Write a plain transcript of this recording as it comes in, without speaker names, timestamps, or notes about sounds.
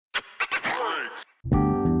Hello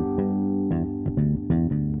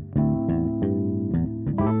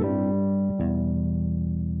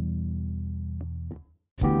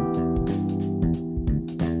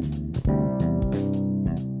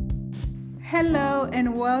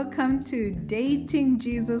and welcome to Dating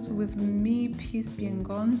Jesus with me, Peace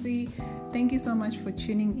Biengonzi. Thank you so much for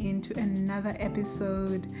tuning in to another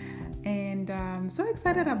episode. And I'm so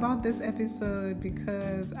excited about this episode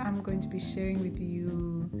because I'm going to be sharing with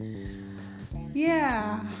you,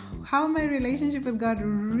 how my relationship with God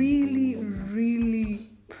really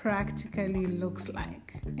practically looks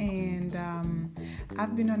like. And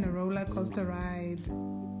I've been on a roller coaster ride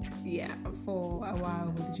for a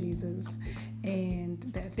while with Jesus, and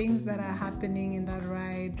there are things that are happening in that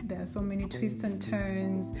ride. There are so many twists and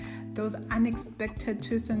turns, those unexpected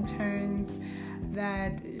twists and turns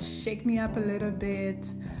that shake me up a little bit,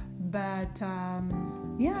 but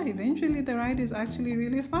eventually the ride is actually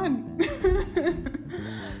really fun.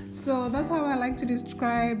 So that's how I like to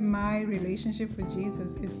describe my relationship with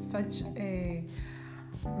Jesus. It's such a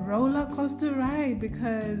roller coaster ride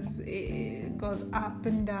because it goes up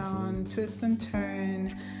and down, twist and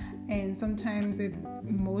turn, and sometimes it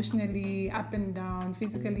emotionally up and down,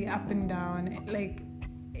 physically up and down,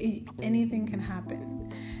 anything can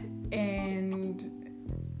happen. And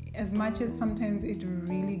as much as sometimes it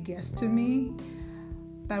really gets to me,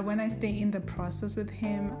 but when I stay in the process with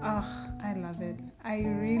him, I love it. I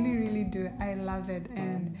really do. I love it.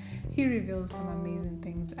 And he reveals some amazing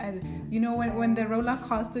things. When the roller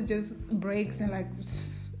coaster just breaks and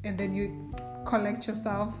and then you collect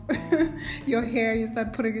yourself, your hair, you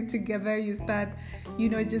start putting it together, you start,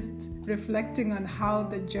 just reflecting on how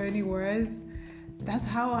the journey was. That's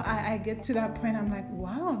how I get to that point. I'm like,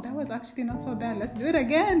 wow, that was actually not so bad. Let's do it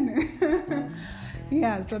again.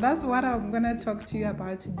 So that's what I'm going to talk to you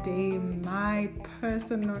about today. My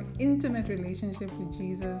personal, intimate relationship with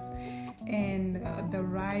Jesus and the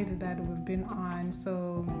ride that we've been on.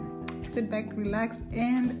 So sit back, relax,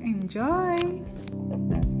 and enjoy.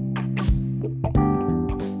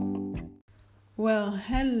 Well,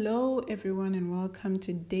 hello everyone and welcome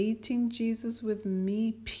to Dating Jesus with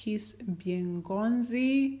me, Peace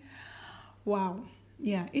Biengonzi. Wow.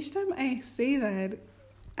 Yeah, each time I say that,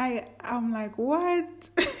 I'm like, what?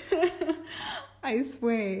 I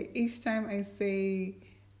swear, each time I say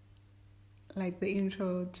the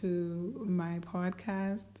intro to my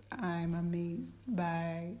podcast, I'm amazed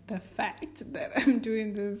by the fact that I'm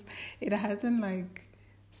doing this. It hasn't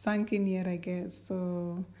sunk in yet, I guess.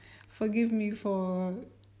 So forgive me for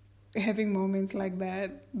having moments like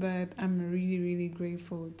that, but I'm really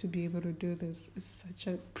grateful to be able to do this. It's such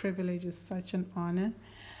a privilege, it's such an honor.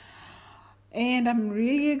 And I'm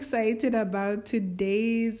really excited about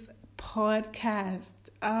today's podcast.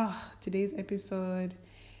 Today's episode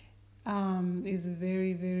is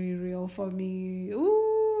very real for me.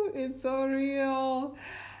 Ooh, it's so real.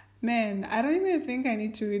 Man, I don't even think I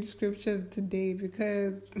need to read scripture today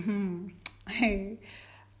because, hey,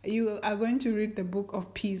 you are going to read the book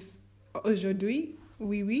of peace aujourd'hui.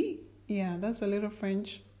 Oui. Yeah, that's a little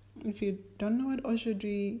French. If you don't know what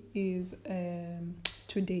aujourd'hui is,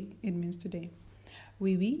 today, it means today.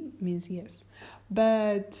 Oui means yes.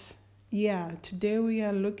 But today we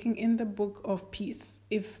are looking in the book of peace.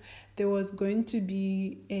 If there was going to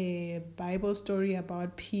be a Bible story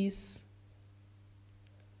about peace,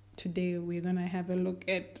 today we're going to have a look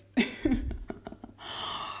at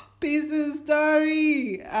Peace's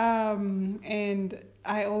story. And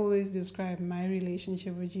I always describe my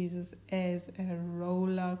relationship with Jesus as a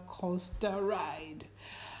roller coaster ride.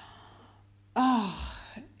 A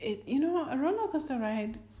roller coaster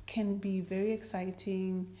ride can be very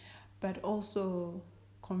exciting, but also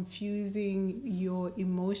confusing your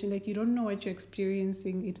emotion. You don't know what you're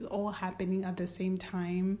experiencing. It's all happening at the same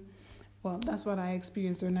time. Well, that's what I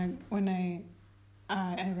experienced when I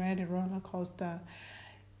ride a roller coaster.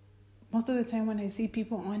 Most of the time when I see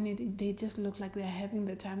people on it, they just look like they're having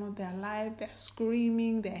the time of their life. They're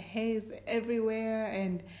screaming, their hair is everywhere,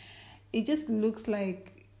 and it just looks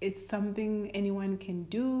like it's something anyone can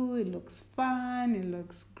do. It looks fun, it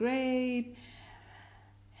looks great.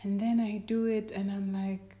 And then I do it and I'm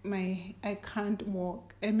like, I can't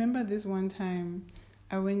walk. I remember this one time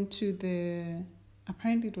I went to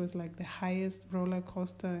apparently it was the highest roller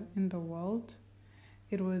coaster in the world.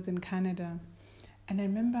 It was in Canada. And I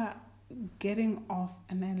remember getting off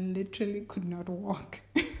and I literally could not walk.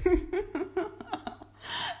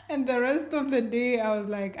 And the rest of the day, I was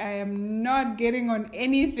like, I am not getting on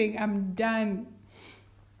anything. I'm done.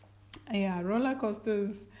 Yeah, roller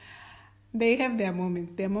coasters, they have their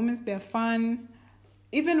moments. They're fun.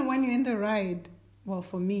 Even when you're in the ride, well,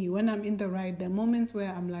 for me, when I'm in the ride, the moments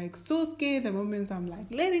where I'm like so scared, the moments I'm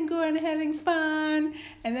like letting go and having fun,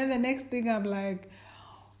 and then the next thing I'm like,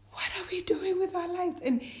 what are we doing with our lives?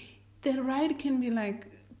 And the ride can be like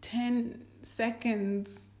 10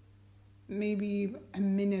 seconds, maybe a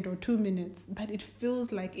minute or 2 minutes, but it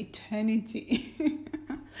feels like eternity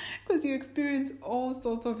because you experience all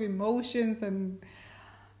sorts of emotions and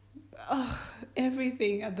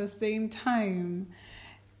everything at the same time.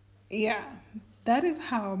 Yeah, that is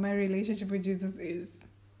how my relationship with Jesus is.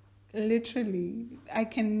 Literally, I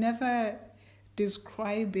can never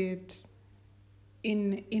describe it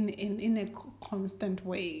in a constant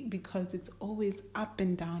way, because it's always up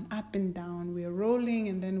and down, up and down. We're rolling,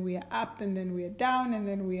 and then we're up, and then we're down, and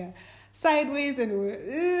then we're sideways, and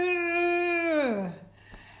we're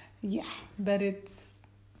yeah, but it's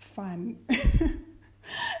fun.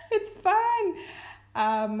 It's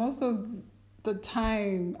fun. Most of the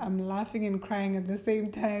time I'm laughing and crying at the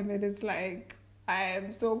same time, and it's like I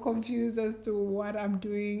am so confused as to what I'm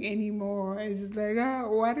doing anymore. It's just like,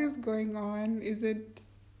 what is going on?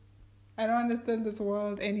 I don't understand this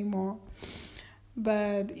world anymore.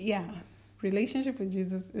 But yeah, relationship with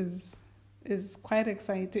Jesus is quite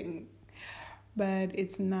exciting, but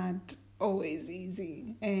it's not always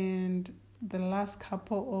easy. And the last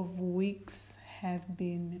couple of weeks have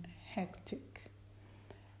been hectic.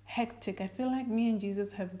 I feel like me and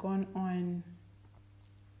Jesus have gone on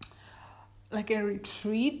like a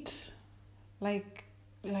retreat, like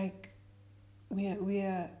we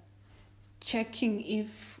are checking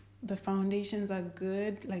if the foundations are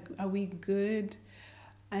good, like are we good?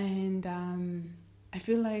 And I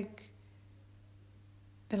feel like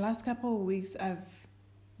the last couple of weeks I've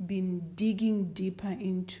been digging deeper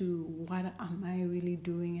into what am I really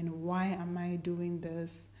doing and why am I doing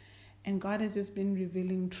this, and God has just been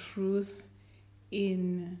revealing truth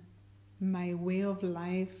in my way of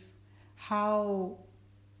life, how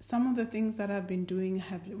some of the things that I've been doing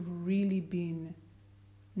have really been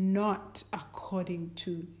not according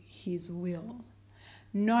to His will,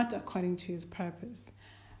 not according to His purpose.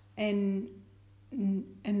 And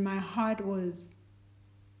my heart was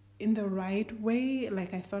in the right way.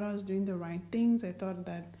 Like, I thought I was doing the right things. I thought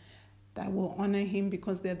that will honor Him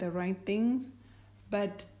because they're the right things.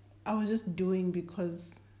 But I was just doing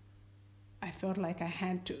because I felt like I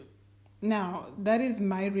had to. Now, that is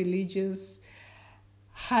my religious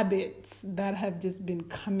habits that have just been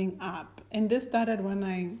coming up. And this started when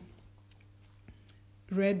I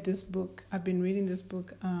read this book. I've been reading this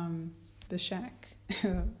book, The Shack.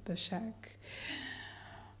 The Shack.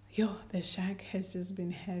 The Shack has just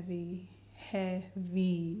been heavy.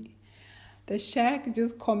 The Shack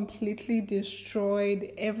just completely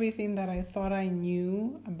destroyed everything that I thought I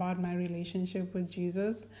knew about my relationship with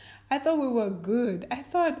Jesus. I thought we were good. I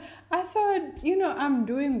thought, I'm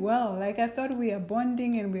doing well. Like, I thought we are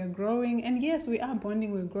bonding and we are growing. And yes, we are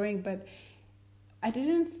bonding, we're growing. But I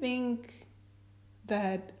didn't think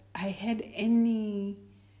that I had any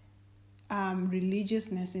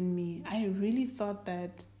religiousness in me. I really thought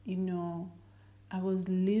that, I was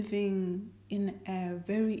living in a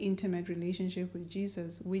very intimate relationship with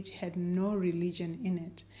Jesus, which had no religion in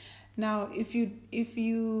it. Now, if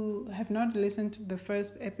you have not listened to the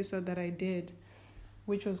first episode that I did,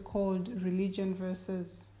 which was called Religion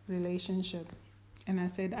versus Relationship, and I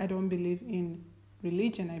said I don't believe in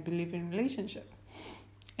religion, I believe in relationship.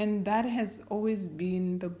 And that has always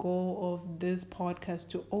been the goal of this podcast,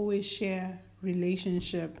 to always share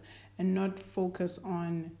relationship and not focus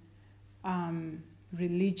on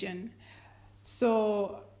religion.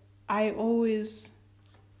 So I always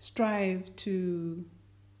strive to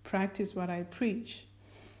practice what I preach.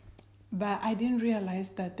 But I didn't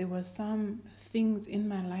realize that there were some things in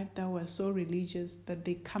my life that were so religious that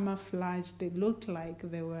they camouflaged. They looked like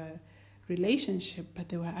they were relationship, but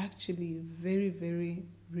they were actually very, very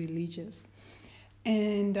religious.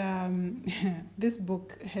 And this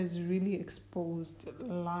book has really exposed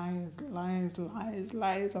lies.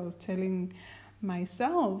 I was telling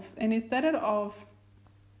myself. And it started off,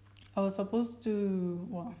 I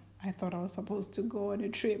thought I was supposed to go on a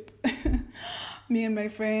trip. Me and my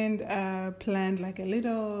friend planned like a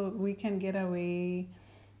little weekend getaway.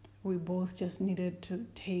 We both just needed to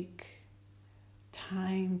take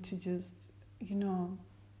time to just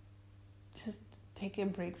take a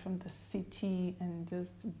break from the city and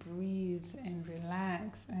just breathe and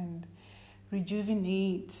relax and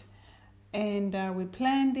rejuvenate. And we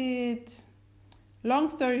planned it. Long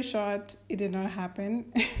story short, it did not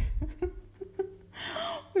happen.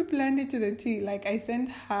 We planned it to the T. Like, I sent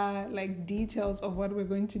her like details of what we're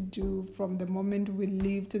going to do from the moment we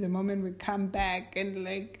leave to the moment we come back, and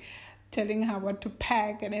like telling her what to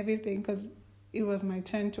pack and everything, because it was my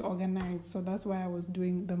turn to organize. So that's why I was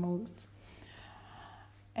doing the most.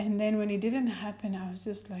 And then when it didn't happen, I was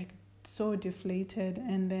just like so deflated.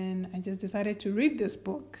 And then I just decided to read this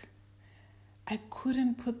book. I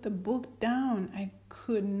couldn't put the book down. I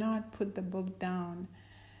could not put the book down.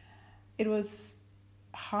 It was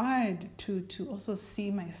hard to also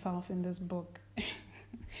see myself in this book. You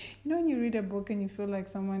know, when you read a book and you feel like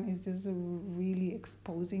someone is just really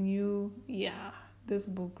exposing you? Yeah, this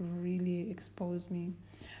book really exposed me.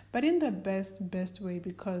 But in the best way,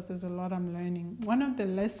 because there's a lot I'm learning. One of the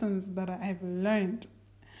lessons that I've learned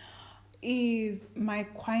is my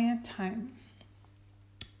quiet time,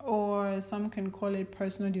 or some can call it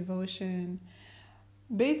personal devotion.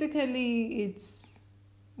 Basically, it's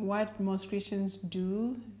what most Christians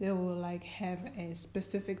do. They will like have a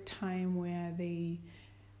specific time where they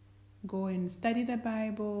go and study the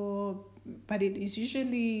Bible, but it is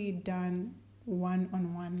usually done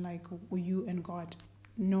one-on-one, like you and God,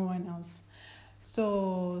 no one else.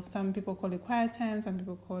 So some people call it quiet time, some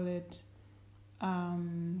people call it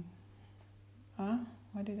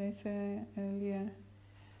what did I say earlier?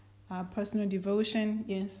 Personal devotion,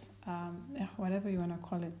 yes, whatever you want to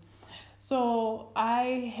call it. So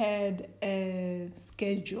I had a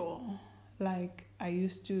schedule, like I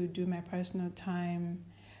used to do my personal time,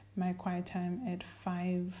 my quiet time at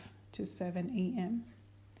 5 to 7 a.m.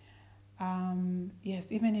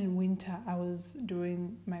 Yes, even in winter, I was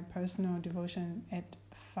doing my personal devotion at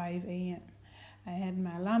 5 a.m. I had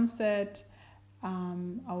my alarm set.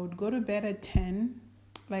 I would go to bed at 10.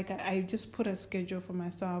 Like I just put a schedule for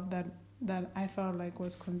myself that I felt like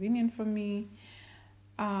was convenient for me.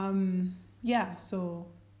 So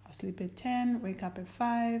I'll sleep at 10, wake up at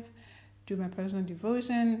 5, do my personal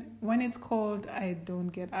devotion. When it's cold, I don't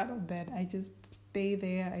get out of bed. I just stay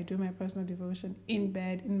there. I do my personal devotion in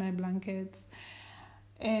bed, in my blankets.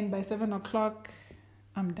 And by 7 o'clock,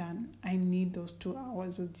 I'm done. I need those 2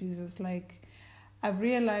 hours with Jesus. Like, I've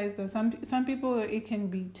realized that some people, it can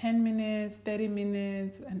be 10 minutes, 30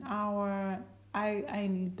 minutes, an hour. I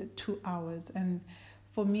need the 2 hours. And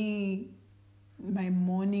for me, my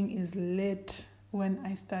morning is lit when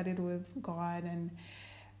I started with God, and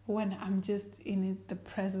when I'm just in the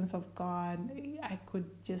presence of God. I could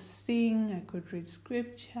just sing, I could read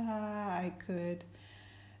scripture, I could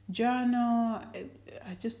journal,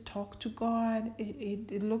 I just talk to God.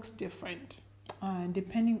 It looks different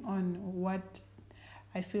depending on what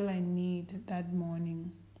I feel I need that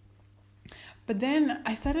morning. But then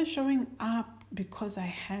I started showing up because I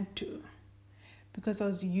had to, because I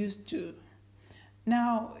was used to.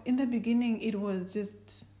 Now, in the beginning, it was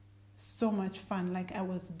just so much fun. Like, I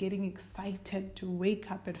was getting excited to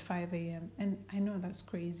wake up at 5 a.m. And I know that's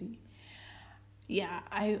crazy. Yeah,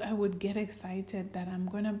 I would get excited that I'm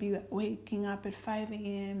going to be waking up at 5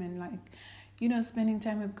 a.m. and spending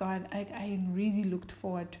time with God. I really looked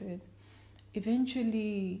forward to it.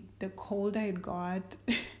 Eventually, the colder it got,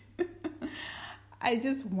 I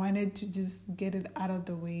just wanted to just get it out of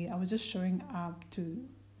the way. I was just showing up to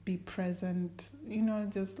be present,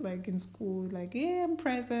 just like in school, like, yeah, I'm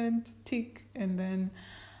present, tick. And then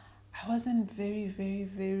I wasn't very, very,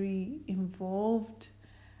 very involved.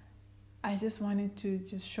 I just wanted to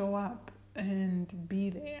just show up and be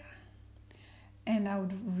there. And I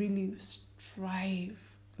would really strive,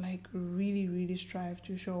 like really, really strive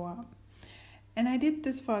to show up. And I did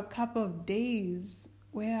this for a couple of days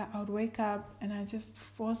where I would wake up and I just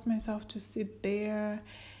forced myself to sit there.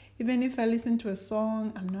 Even if I listen to a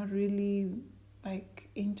song, I'm not really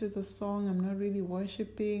into the song. I'm not really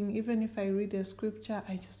worshiping. Even if I read a scripture,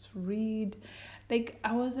 I just read.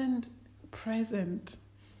 I wasn't present.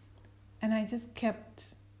 And I just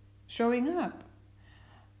kept showing up.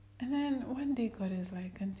 And then one day God is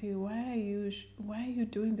like, Auntie, why are you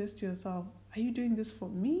doing this to yourself? Are you doing this for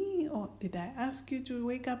me? Or did I ask you to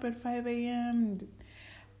wake up at 5 a.m.? And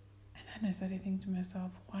then I started thinking to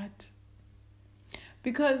myself, what?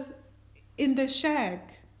 Because in the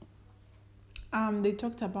shack, they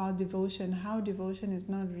talked about devotion, how devotion is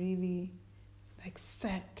not really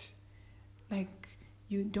set.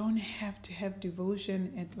 You don't have to have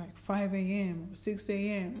devotion at 5 a.m. or 6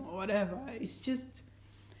 a.m. or whatever. It's just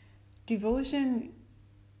devotion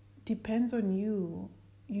depends on you.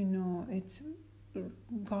 It's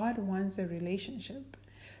God wants a relationship.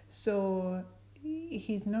 So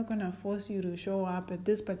He's not going to force you to show up at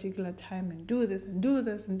this particular time and do this and do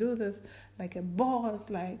this and do this like a boss,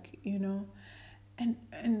 And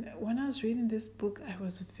when I was reading this book, I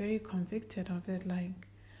was very convicted of it.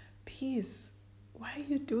 Peace, why are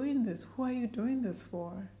you doing this? Who are you doing this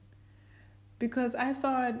for? Because I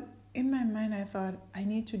thought in my mind, I thought, I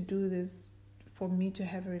need to do this for me to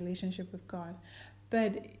have a relationship with God.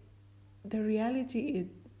 But the reality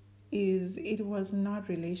is it was not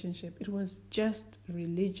relationship. It was just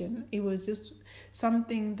religion. It was just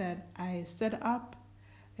something that I set up,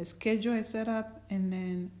 a schedule I set up, and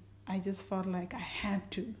then I just felt like I had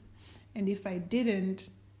to. And if I didn't,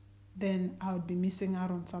 then I would be missing out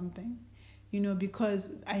on something. Because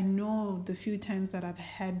I know the few times that I've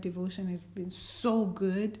had devotion has been so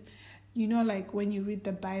good. Like when you read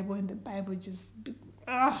the Bible and the Bible just,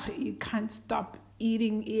 you can't stop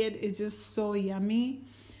eating it. It's just so yummy.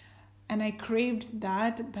 And I craved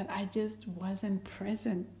that, but I just wasn't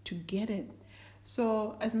present to get it.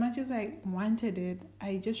 So as much as I wanted it,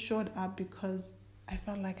 I just showed up because I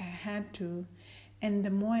felt like I had to. And the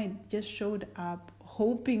more I just showed up,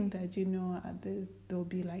 hoping that, there'll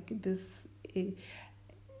be like this,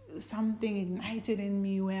 something ignited in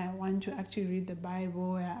me where I want to actually read the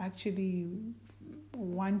Bible, where I actually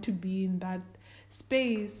want to be in that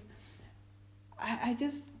space, I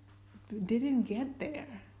just didn't get there.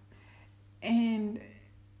 And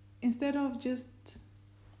instead of just,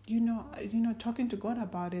 talking to God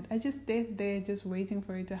about it, I just stayed there just waiting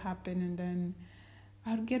for it to happen, and then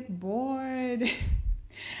I'd get bored.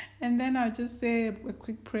 And then I'll just say a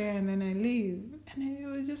quick prayer and then I leave. And it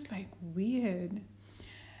was just like weird.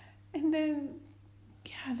 And then,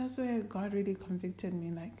 that's where God really convicted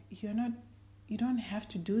me. Like, you don't have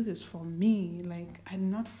to do this for me. Like,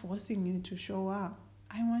 I'm not forcing you to show up.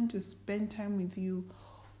 I want to spend time with you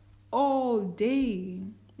all day,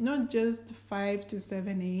 not just 5 to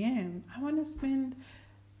 7 a.m. I want to spend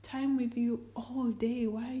time with you all day.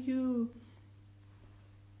 Why are you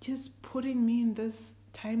just putting me in this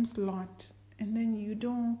time slot, and then you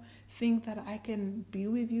don't think that I can be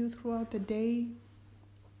with you throughout the day?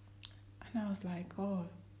 And I was like, oh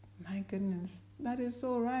my goodness, that is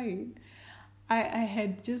so right. I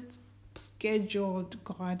had just scheduled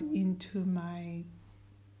God into my,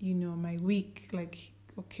 my week. Like,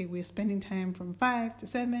 okay, we're spending time from 5 to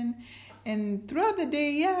 7, and throughout the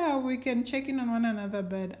day, we can check in on one another,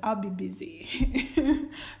 but I'll be busy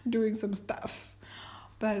doing some stuff.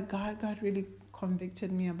 But God really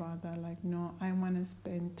convicted me about that. Like, no, I want to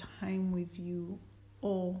spend time with you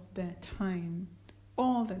all the time.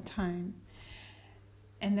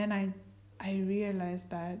 And then I realized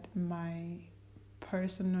that my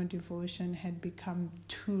personal devotion had become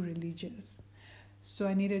too religious. So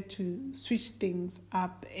I needed to switch things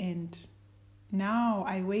up, and now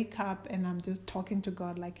I wake up and I'm just talking to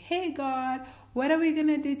God like, hey God, what are we going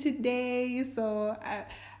to do today? So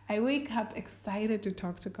I wake up excited to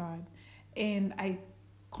talk to God, and I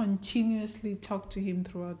continuously talk to Him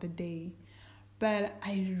throughout the day. But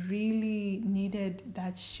I really needed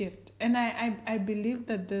that shift. And I believe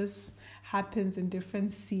that this happens in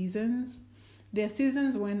different seasons. There are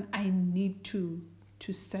seasons when I need to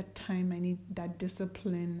set time. I need that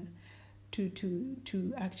discipline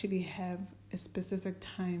to actually have a specific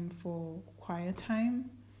time for quiet time.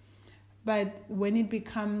 But when it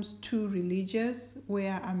becomes too religious,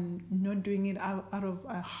 where I'm not doing it out of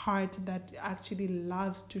a heart that actually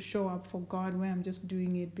loves to show up for God, where I'm just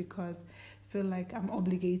doing it because I feel like I'm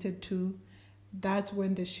obligated to, that's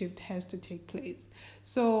when the shift has to take place.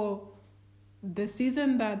 So the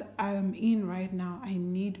season that I'm in right now, I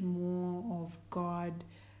need more of God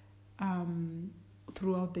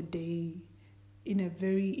throughout the day in a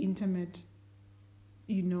very intimate,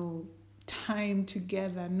 time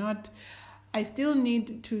together. I still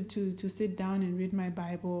need to sit down and read my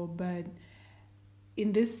Bible, but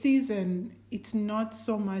in this season, it's not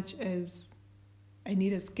so much as I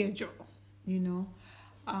need a schedule,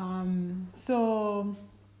 So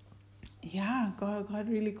God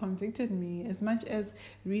really convicted me. As much as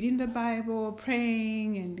reading the Bible,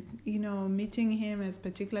 praying, and meeting Him at a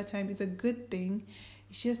particular time is a good thing.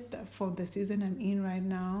 It's just that for the season I'm in right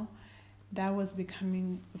now, that was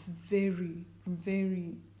becoming very,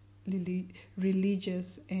 very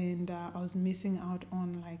religious, and I was missing out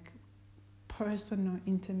on like personal,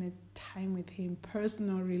 intimate time with Him,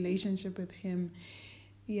 personal relationship with Him.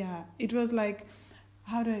 It was like,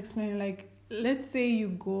 how to explain it? Like, let's say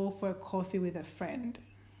you go for a coffee with a friend,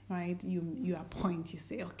 right? You appoint, you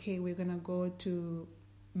say, okay, we're gonna go to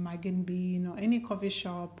Mug and Bean or any coffee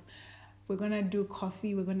shop. We're gonna do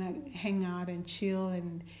coffee. We're gonna hang out and chill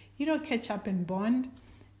and catch up and bond.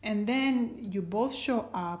 And then you both show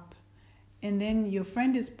up, and then your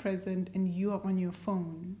friend is present and you are on your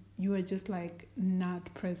phone. You are just like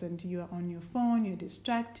not present. You are on your phone. You're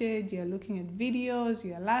distracted. You're looking at videos.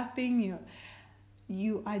 You're laughing.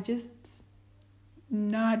 You are just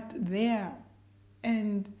not there.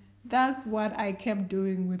 And That's what I kept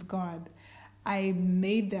doing with God. I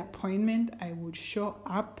made the appointment, I would show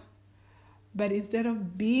up, but instead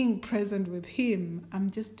of being present with Him, I'm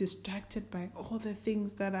just distracted by all the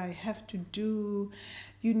things that I have to do.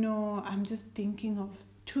 I'm just thinking of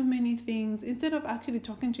too many things. Instead of actually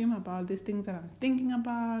talking to Him about these things that I'm thinking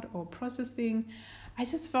about or processing, I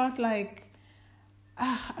just felt like,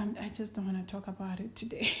 I just don't want to talk about it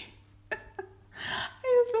today. I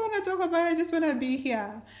just don't want to talk about it. I just want to be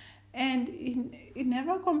here. And he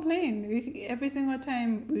never complained. Every single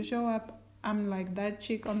time we show up, I'm like that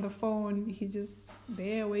chick on the phone. He's just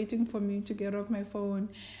there waiting for me to get off my phone.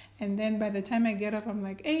 And then by the time I get off, I'm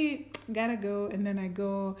like, hey, gotta go. And then I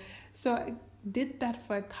go. So I did that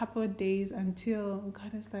for a couple of days until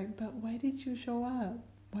God is like, but why did you show up?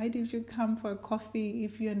 Why did you come for a coffee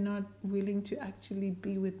if you're not willing to actually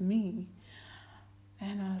be with me?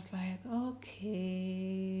 And I was like,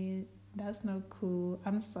 okay, that's not cool.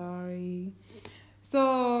 I'm sorry.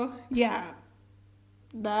 So, yeah,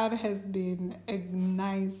 that has been a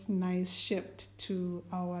nice shift to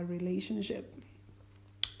our relationship.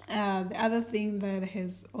 The other thing that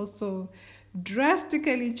has also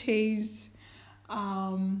drastically changed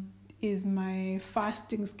is my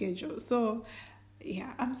fasting schedule. So,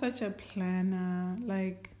 yeah, I'm such a planner.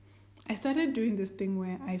 Like, I started doing this thing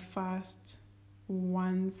where I fast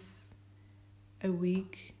once a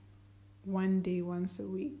week, one day once a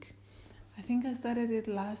week. I think I started it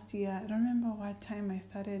last year. I don't remember what time I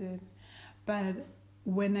started it, but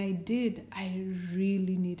when I did, I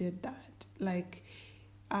really needed that. Like,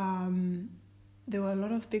 there were a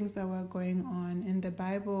lot of things that were going on in the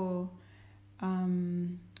Bible.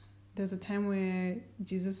 There's a time where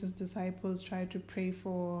Jesus' disciples tried to pray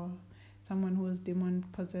for someone who was demon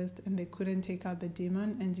possessed and they couldn't take out the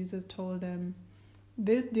demon, and Jesus told them,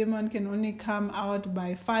 this demon can only come out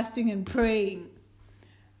by fasting and praying.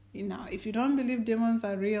 If you don't believe demons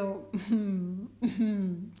are real,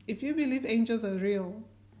 if you believe angels are real,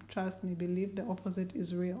 trust me, believe the opposite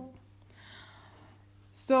is real.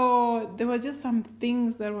 So there were just some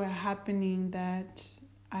things that were happening that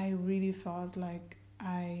I really felt like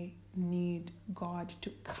I need God to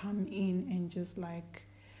come in and just like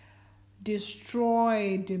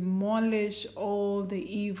demolish all the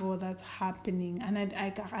evil that's happening. And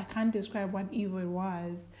I can't describe what evil it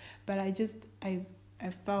was, but I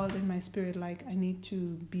felt in my spirit like I need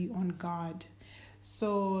to be on guard.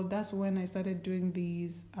 So that's when I started doing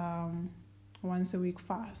these once a week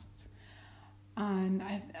fasts. And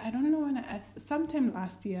I don't know when, sometime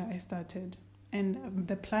last year I started, and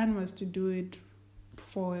the plan was to do it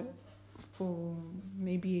for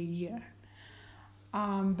maybe a year.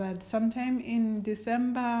 But sometime in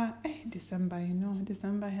December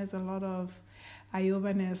has a lot of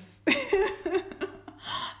Ayobaness.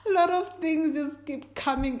 A lot of things just keep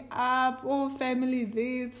coming up. Oh, family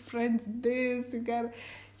this, friends this.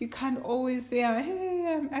 You can't always say,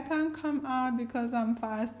 hey, I can't come out because I'm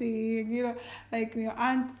fasting. Like your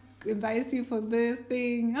aunt invites you for this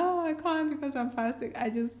thing. Oh, I can't because I'm fasting. I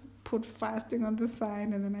just put fasting on the side,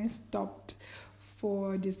 and then I stopped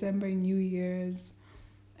for December and New Year's.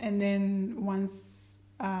 And then once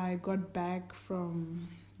I got back from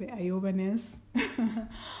the Ayobaness,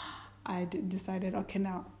 I decided, okay,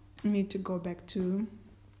 now I need to go back to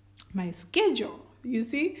my schedule. You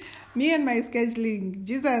see, me and my scheduling.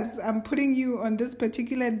 Jesus, I'm putting you on this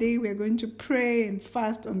particular day. We're going to pray and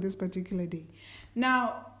fast on this particular day.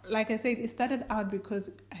 Now, like I said, it started out because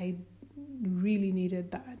I really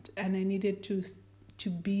needed that, and I needed to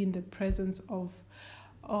be in the presence of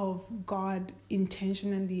God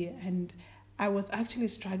intentionally, and I was actually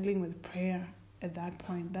struggling with prayer at that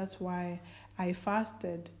point. That's why I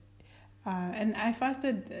fasted. And I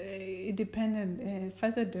fasted, it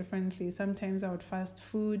fasted differently. Sometimes I would fast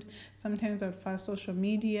food, sometimes I would fast social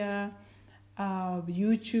media,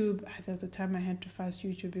 YouTube. There was a time I had to fast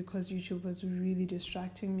YouTube because YouTube was really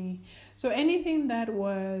distracting me. So anything that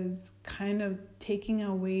was kind of taking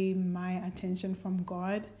away my attention from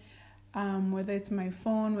God, whether it's my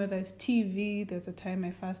phone, whether it's TV. There's a time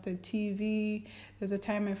I fasted TV. There's a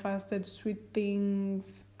time I fasted sweet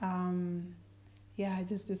things. I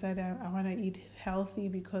just decided I want to eat healthy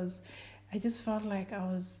because I just felt like I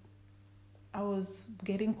was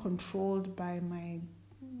getting controlled by my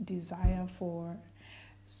desire for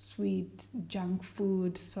sweet junk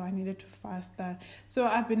food. So I needed to fast that. So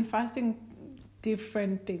I've been fasting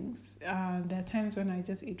different things. There are times when I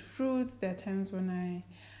just eat fruits. There are times when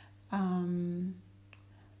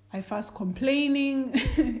I fast complaining.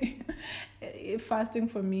 Fasting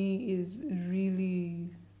for me is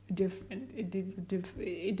really different.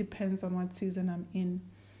 It depends on what season I'm in.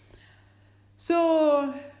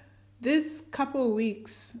 So this couple of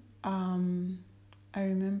weeks, I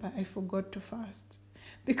remember I forgot to fast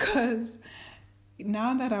because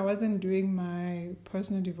now that I wasn't doing my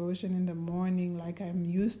personal devotion in the morning like I'm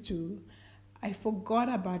used to, I forgot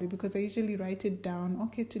about it because I usually write it down.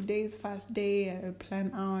 Okay, today is fast day. I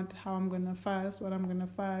plan out how I'm going to fast, what I'm going to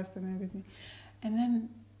fast and everything. And then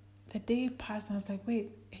the day passed and I was like,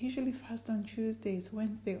 wait, I usually fast on Tuesdays,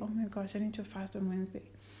 Wednesday. Oh my gosh, I need to fast on Wednesday.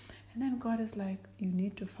 And then God is like, you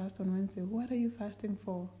need to fast on Wednesday. What are you fasting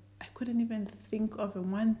for? I couldn't even think of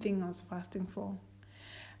one thing I was fasting for.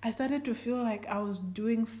 I started to feel like I was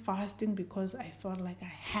doing fasting because I felt like I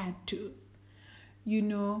had to. You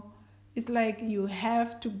know, it's like you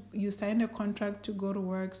signed a contract to go to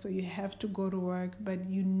work, so you have to go to work, but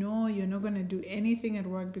you know you're not going to do anything at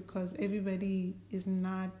work because everybody is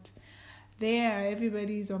not there.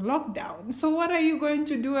 Everybody's on lockdown. So what are you going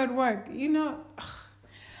to do at work? You know,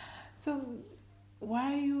 so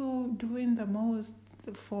why are you doing the most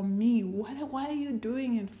for me? Why are you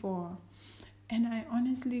doing it for? And I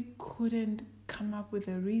honestly couldn't come up with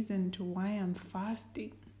a reason to why I'm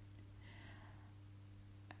fasting.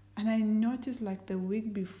 And I noticed like the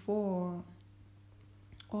week before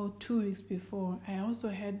or 2 weeks before, I also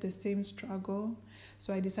had the same struggle.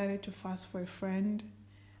 So I decided to fast for a friend.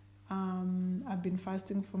 I've been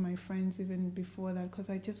fasting for my friends even before that because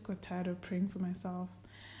I just got tired of praying for myself.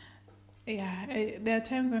 Yeah, there are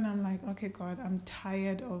times when I'm like, okay, God, I'm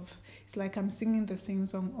tired of, it's like I'm singing the same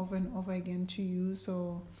song over and over again to you.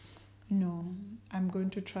 So, no, I'm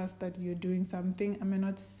going to trust that you're doing something. I may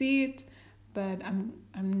not see it, but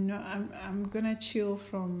I'm gonna chill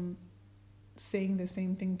from saying the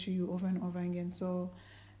same thing to you over and over again. So,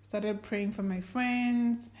 started praying for my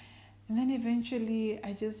friends, and then eventually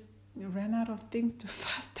I just ran out of things to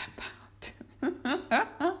fast about.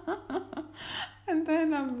 And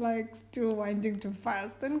then I'm like still wanting to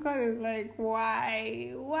fast. And God is like,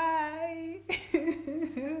 why?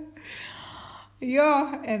 And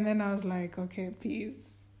then I was like, okay,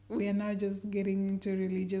 peace. We are now just getting into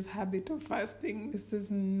religious habit of fasting. This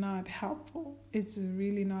is not helpful. It's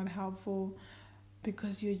really not helpful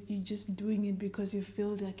because you're just doing it because you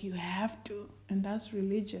feel like you have to. And that's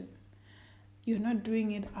religion. You're not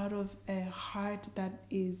doing it out of a heart that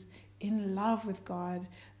is in love with God,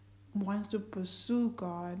 wants to pursue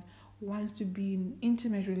God, wants to be in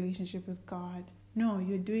intimate relationship with God. No,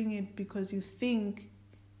 you're doing it because you think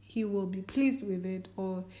He will be pleased with it,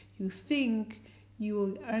 or you think you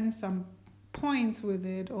will earn some points with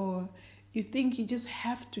it, or you think you just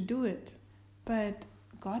have to do it. But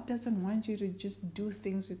God doesn't want you to just do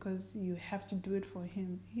things because you have to do it for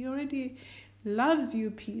Him. He already loves you,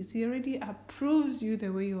 peace. He already approves you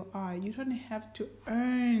the way you are. You don't have to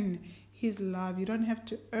earn His love. You don't have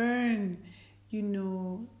to earn,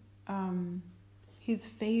 His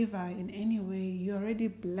favor in any way. You're already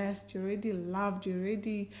blessed. You're already loved. You're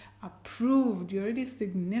already approved. You're already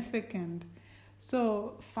significant.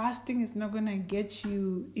 So fasting is not going to get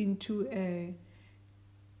you into a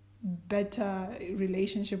better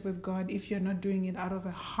relationship with God if you're not doing it out of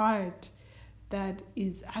a heart that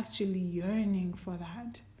is actually yearning for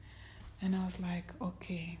that. And I was like,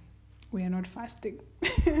 okay, we are not fasting.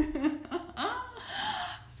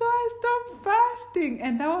 So I stopped fasting.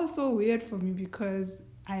 And that was so weird for me because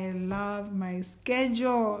I love my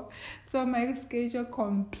schedule. So my schedule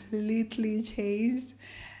completely changed.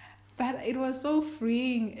 But it was so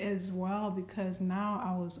freeing as well because now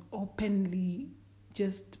I was openly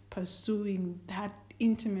just pursuing that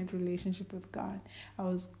intimate relationship with God. I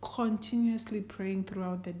was continuously praying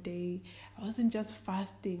throughout the day. I wasn't just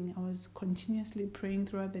fasting. I was continuously praying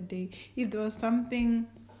throughout the day. If there was something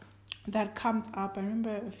that comes up, I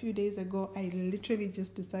remember a few days ago, I literally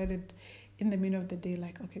just decided in the middle of the day,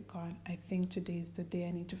 like, okay, God, I think today is the day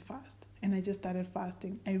I need to fast. And I just started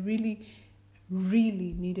fasting. I really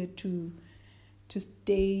needed to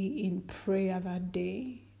stay in prayer that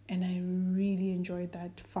day. And I really enjoyed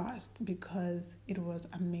that fast because it was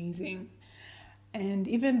amazing. And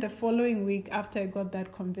even the following week after I got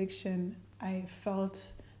that conviction, I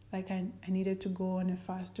felt like I needed to go on a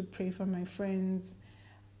fast to pray for my friends.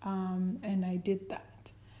 And I did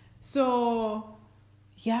that. So,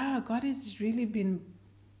 yeah, God has really been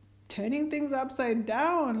turning things upside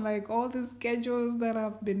down. Like all the schedules that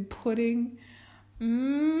I've been putting,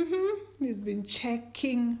 He's been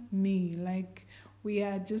checking me. Like, we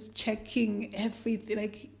are just checking everything,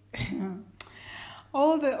 like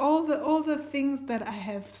all the things that I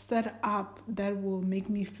have set up that will make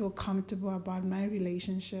me feel comfortable about my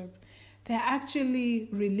relationship. They're actually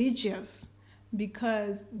religious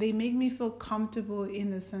because they make me feel comfortable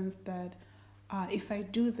in the sense that if I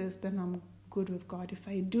do this, then I'm good with God. If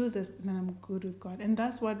I do this, then I'm good with God. And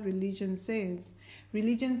that's what religion says.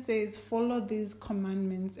 Religion says follow these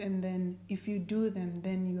commandments, and then if you do them,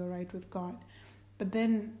 then you're right with God. But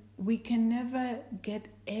then we can never get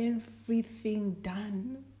everything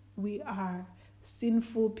done. We are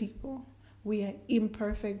sinful people. We are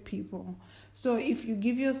imperfect people. So if you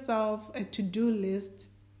give yourself a to-do list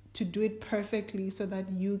to do it perfectly so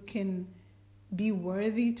that you can be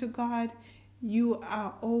worthy to God, you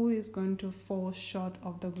are always going to fall short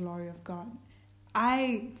of the glory of God.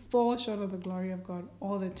 I fall short of the glory of God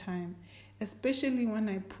all the time, especially when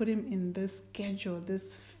I put him in this schedule,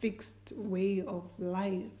 this fixed way of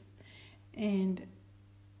life. And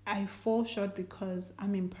I fall short because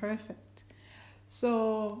I'm imperfect.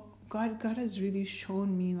 So God has really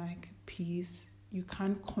shown me, like, peace. You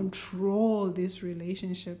can't control this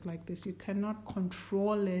relationship like this. You cannot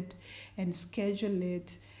control it and schedule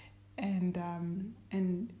it and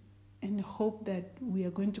hope that we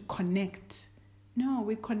are going to connect. No,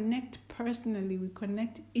 we connect personally. We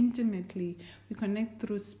connect intimately. We connect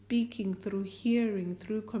through speaking, through hearing,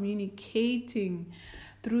 through communicating,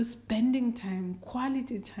 through spending time,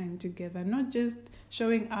 quality time together, not just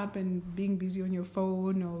showing up and being busy on your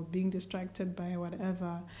phone or being distracted by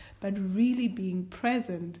whatever, but really being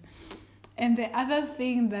present. And the other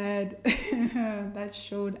thing that that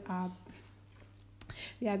showed up,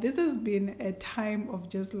 this has been a time of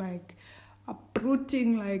just like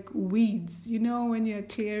uprooting like weeds. You know, when you're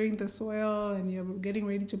clearing the soil and you're getting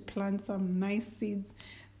ready to plant some nice seeds,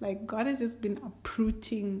 like God has just been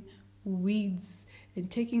uprooting weeds and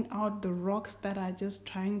taking out the rocks that are just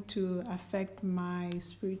trying to affect my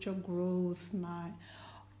spiritual growth,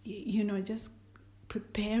 just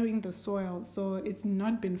preparing the soil. So it's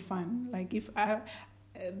not been fun. Like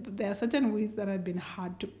there are certain weeds that have been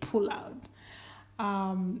hard to pull out.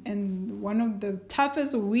 And one of the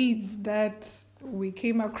toughest weeds that we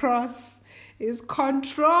came across is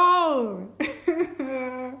control.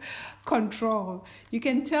 Control. You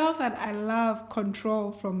can tell that I love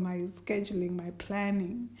control from my scheduling, my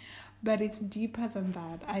planning, but it's deeper than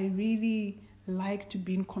that. I really like to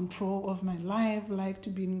be in control of my life, like to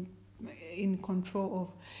be in control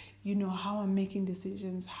of, how I'm making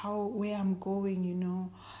decisions, where I'm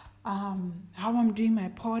going, how I'm doing my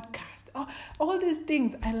podcast. All these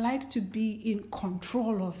things, I like to be in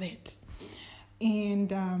control of it.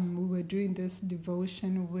 And we were doing this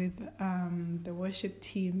devotion with the worship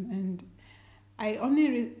team, and I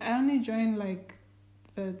only joined like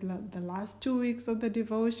the last 2 weeks of the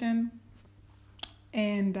devotion,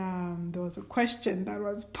 and there was a question that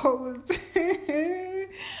was posed,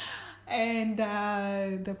 and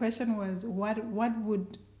the question was, what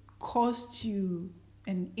would cost you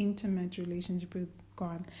an intimate relationship with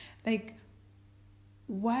God? Like,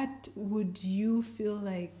 what would you feel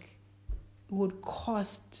like would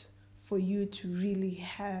cost for you to really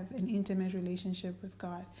have an intimate relationship with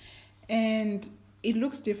God? And it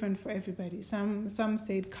looks different for everybody. Some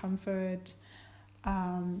said comfort,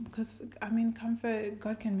 because comfort,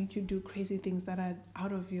 God can make you do crazy things that are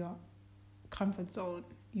out of your comfort zone,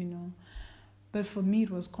 But for me,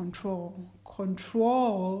 it was control.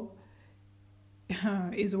 Control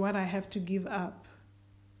is what I have to give up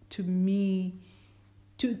to me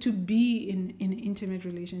to be in an intimate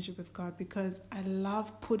relationship with God, because I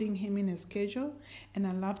love putting him in a schedule and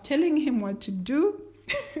I love telling him what to do.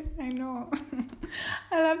 I know.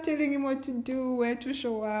 I love telling him what to do, where to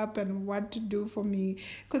show up, and what to do for me,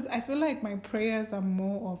 because I feel like my prayers are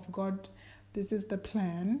more of, God, this is the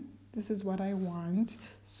plan. This is what I want.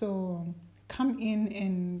 So come in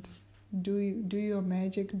and do your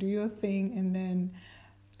magic, do your thing, and then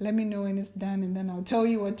let me know when it's done, and then I'll tell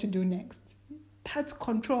you what to do next. That's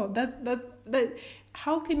control. That.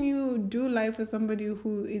 How can you do life with somebody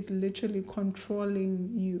who is literally controlling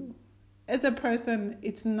you? As a person,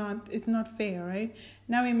 it's not fair, right?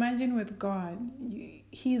 Now imagine with God.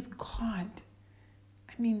 He's God.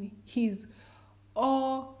 He's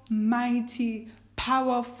almighty,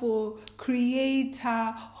 powerful,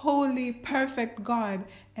 creator, holy, perfect God,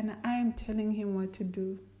 and I'm telling him what to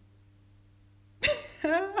do.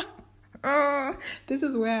 This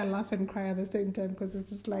is where I laugh and cry at the same time, because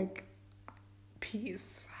it's just like,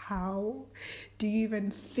 peace. How do you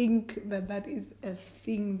even think that is a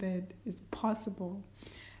thing that is possible?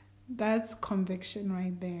 That's conviction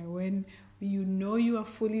right there. When you know you are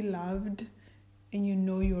fully loved and you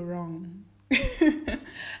know you're wrong.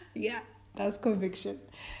 Yeah, that's conviction.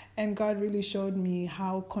 And God really showed me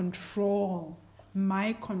how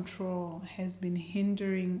my control has been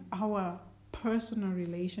hindering our personal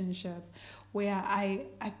relationship, where I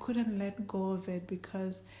couldn't let go of it,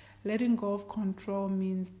 because letting go of control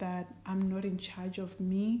means that I'm not in charge of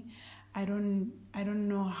me. I don't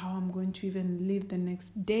know how I'm going to even live the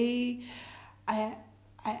next day. I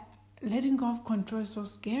letting go of control is so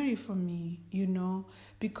scary for me,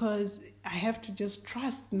 because I have to just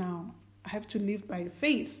trust now. I have to live by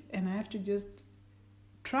faith, and I have to just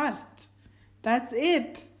trust. That's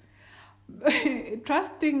it.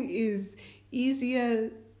 Trusting is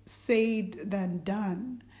easier said than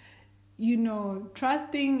done.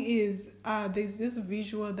 Trusting is, there's this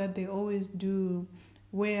visual that they always do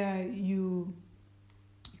where you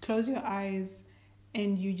close your eyes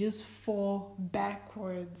and you just fall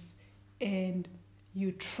backwards and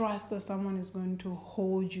you trust that someone is going to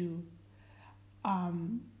hold you.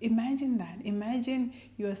 Imagine that. Imagine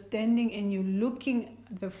you're standing and you're looking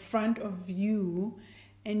at the front of you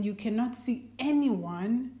and you cannot see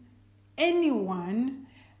anyone,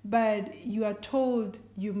 but you are told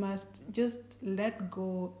you must just let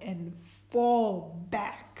go and fall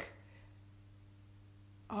back.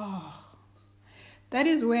 Oh, that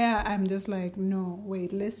is where I'm just like, no,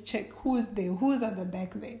 wait, let's check who's there, who's at the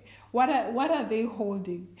back there. What are they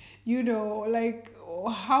holding?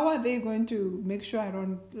 How are they going to make sure I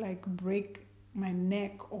don't break my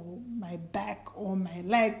neck or my back or my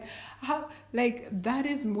leg? That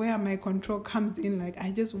is where my control comes in.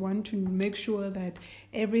 I just want to make sure that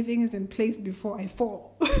everything is in place before I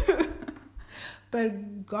fall.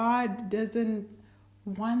 But God doesn't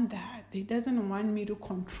want that. He doesn't want me to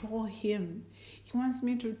control him. He wants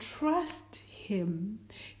me to trust him.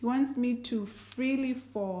 He wants me to freely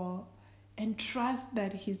fall and trust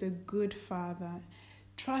that he's a good father.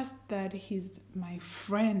 Trust that he's my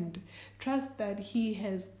friend. Trust that he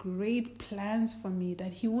has great plans for me,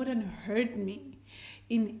 that he wouldn't hurt me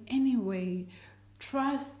in any way.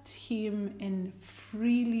 Trust him and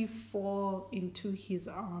freely fall into his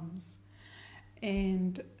arms.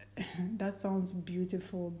 And that sounds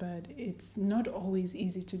beautiful, but it's not always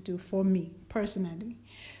easy to do for me personally.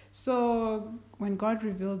 So when God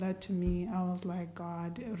revealed that to me, I was like,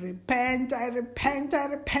 God, I repent.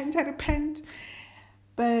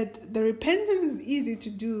 But the repentance is easy to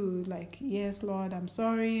do. Yes, Lord, I'm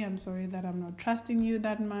sorry that I'm not trusting you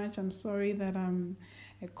that much. I'm sorry that I'm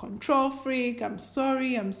a control freak. I'm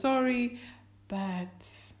sorry. But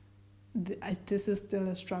this is still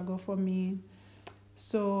a struggle for me.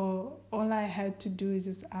 So all I had to do is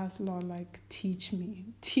just ask Lord, teach me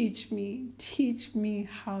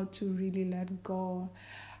how to really let go,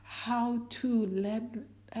 how to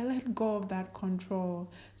let go of that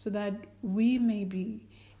control, so that we may be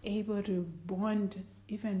able to bond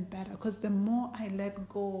even better. Because the more I let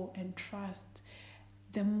go and trust,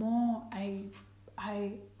 the more I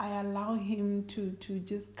allow him to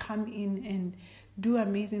just come in and do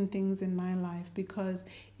amazing things in my life. Because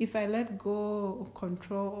if I let go of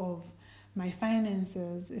control of my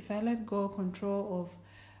finances, if I let go of control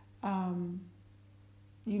of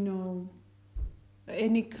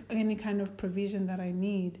any kind of provision that I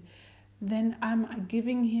need, then I'm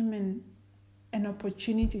giving him an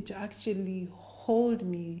opportunity to actually hold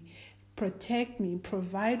me, protect me,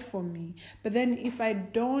 provide for me. But then if I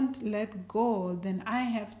don't let go, then I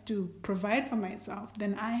have to provide for myself.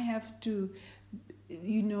 Then I have to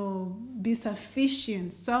be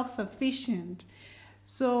sufficient, self-sufficient.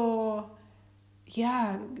 So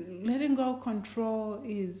yeah, letting go of control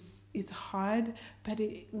is hard, but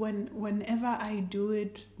whenever I do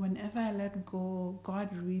it, whenever I let go,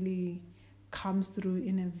 God really comes through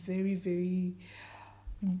in a very, very,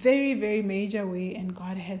 very, very major way. And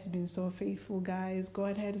God has been so faithful, guys.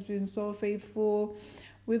 God has been so faithful.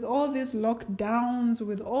 With all these lockdowns,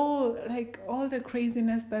 with all the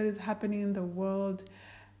craziness that is happening in the world,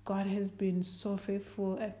 God has been so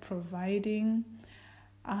faithful at providing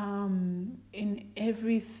in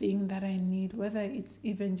everything that I need, whether it's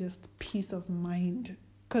even just peace of mind,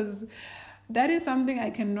 because that is something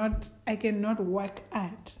I cannot work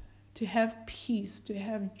at. To have peace, to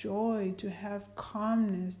have joy, to have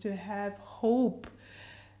calmness, to have hope.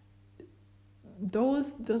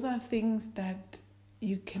 Those are things that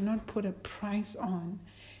you cannot put a price on.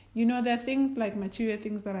 There are things like material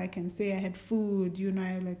things that I can say. I had food, I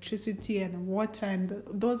had electricity and water, and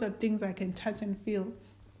those are things I can touch and feel.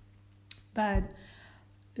 But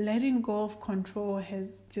letting go of control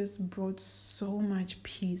has just brought so much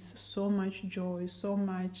peace, so much joy, so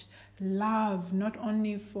much love, not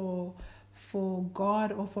only for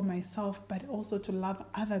God or for myself, but also to love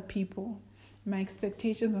other people. My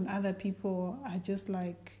expectations on other people are just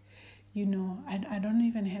I don't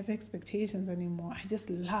even have expectations anymore. I just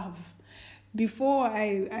love. Before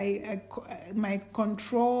my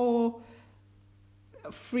control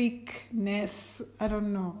freakness. I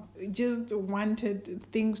don't know. Just wanted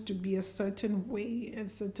things to be a certain way, a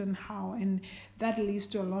certain how, and that leads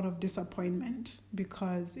to a lot of disappointment,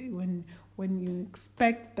 because when you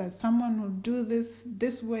expect that someone will do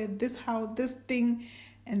this way, this how, this thing,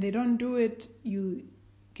 and they don't do it, you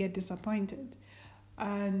get disappointed.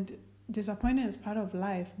 And disappointment is part of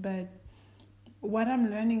life. But what I'm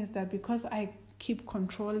learning is that because I keep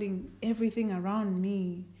controlling everything around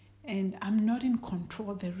me, and I'm not in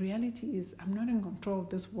control. The reality is I'm not in control of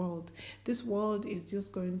this world. This world is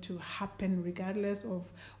just going to happen regardless of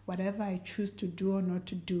whatever I choose to do or not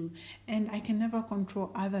to do. And I can never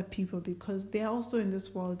control other people because they're also in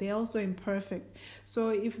this world. They're also imperfect. So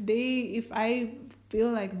if I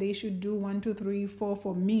feel like they should do 1, 2, 3, 4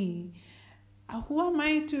 for me, who am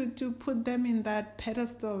I to put them in that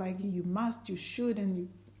pedestal? Like, you must, you should, and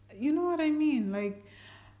you know what I mean? Like,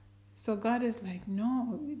 so God is like,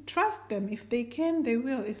 no, trust them. If they can, they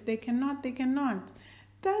will. If they cannot, they cannot.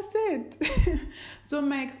 That's it. So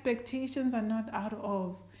my expectations are not out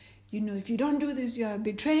of, if you don't do this, you are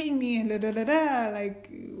betraying me and like,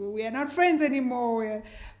 we are not friends anymore.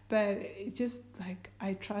 But it's just like,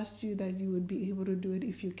 I trust you that you would be able to do it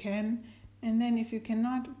if you can. And then if you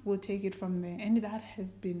cannot, we'll take it from there. And that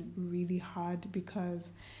has been really hard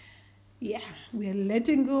because, we are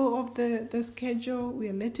letting go of the schedule. We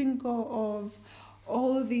are letting go of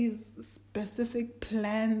all these specific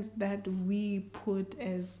plans that we put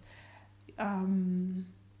as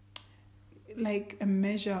like a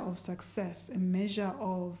measure of success, a measure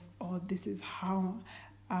of, this is how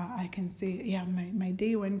I can say, my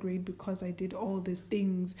day went great because I did all these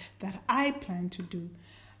things that I plan to do.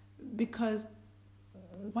 Because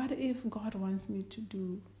what if God wants me to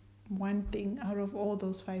do one thing out of all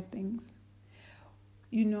those 5 things?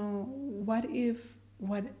 What if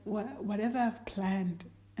whatever I've planned,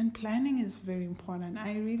 and planning is very important.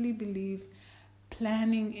 I really believe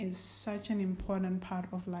planning is such an important part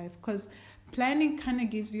of life, because planning kind of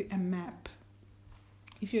gives you a map.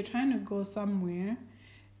 If you're trying to go somewhere,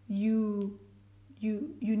 you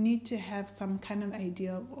need to have some kind of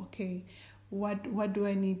idea of, okay, what do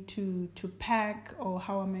I need to pack, or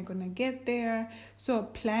how am I going to get there? So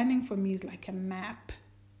planning for me is like a map.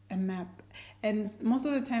 And most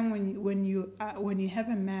of the time when you have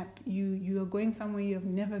a map, you are going somewhere you have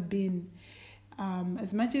never been.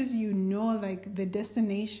 As much as like the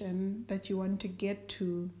destination that you want to get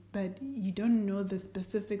to, but you don't know the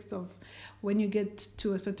specifics of when you get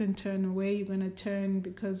to a certain turn, where you're going to turn,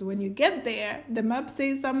 because when you get there, the map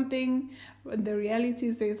says something, but the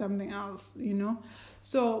reality says something else,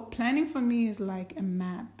 So planning for me is like a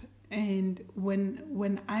map. And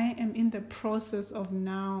when I am in the process of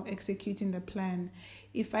now executing the plan,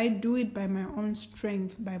 if I do it by my own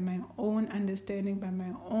strength, by my own understanding, by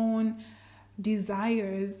my own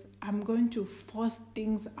desires, I'm going to force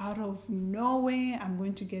things out of nowhere. I'm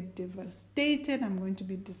going to get devastated. I'm going to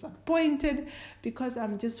be disappointed because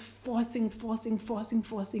I'm just forcing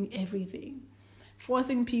everything.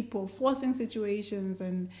 Forcing people, forcing situations.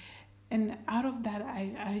 And out of that,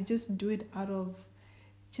 I just do it out of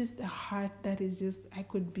just a heart that is just, I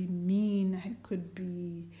could be mean, I could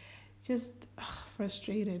be just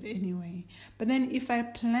frustrated anyway. But then if I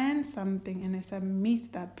plan something and I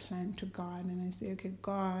submit that plan to God and I say, okay,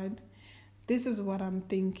 God, this is what I'm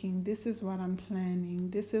thinking, this is what I'm planning,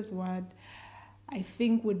 this is what I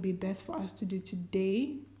think would be best for us to do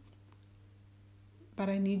today, but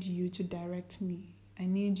I need you to direct me. I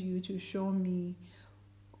need you to show me,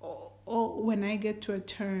 or when I get to a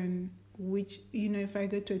turn, which, if I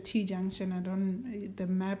go to a T-junction, the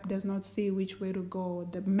map does not say which way to go.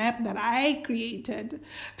 The map that I created,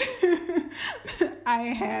 I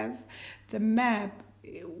have the map.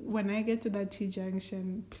 When I get to that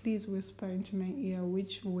T-junction, please whisper into my ear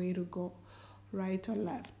which way to go, right or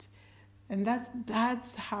left. And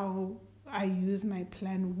that's how I use my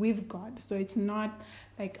plan with God. So it's not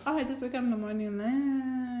like, I just wake up in the morning and I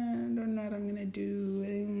don't know what I'm going to do.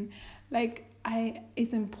 And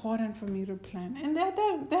it's important for me to plan. And there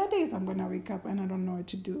are days I'm going to wake up and I don't know what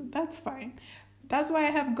to do. That's fine. That's why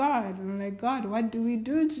I have God. I'm like, God, what do we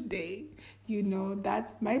do today?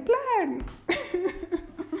 That's my plan.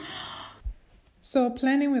 So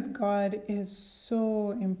planning with God is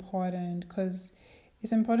so important, because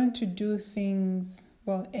it's important to do things,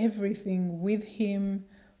 everything with Him,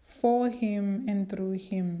 for Him, and through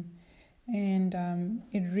Him. And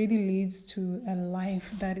it really leads to a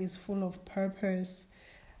life that is full of purpose,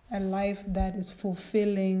 a life that is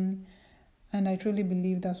fulfilling. And I truly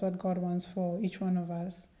believe that's what God wants for each one of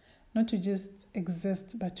us. Not to just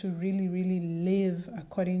exist, but to really, really live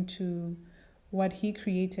according to what He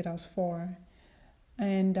created us for.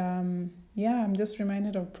 And I'm just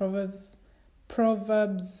reminded of Proverbs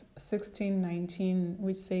 16:19,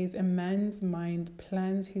 which says, "A man's mind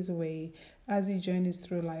plans his way as he journeys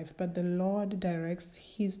through life, but the Lord directs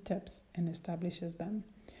his steps and establishes them."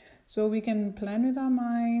 So we can plan with our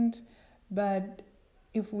mind, but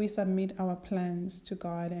if we submit our plans to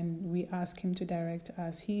God and we ask Him to direct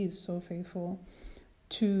us, He is so faithful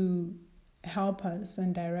to help us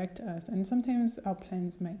and direct us. And sometimes our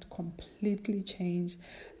plans might completely change.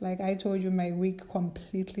 Like I told you, my week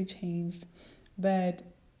completely changed. But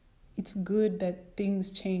it's good that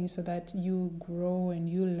things change so that you grow and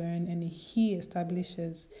you learn, and He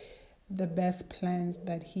establishes the best plans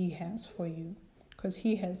that He has for you. Because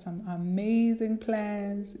He has some amazing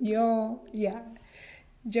plans.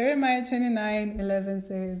 Jeremiah 29:11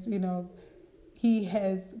 says, He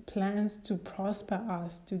has plans to prosper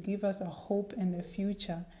us, to give us a hope and a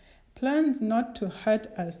future. Plans not to hurt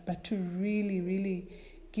us, but to really, really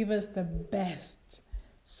give us the best.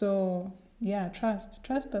 So, trust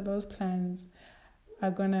that those plans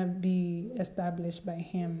are going to be established by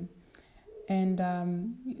Him. And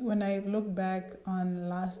when I look back on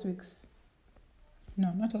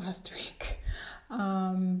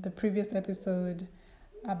the previous episode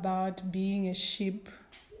about being a sheep,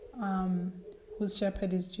 whose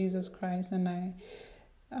shepherd is Jesus Christ, and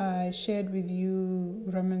I shared with you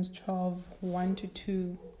Romans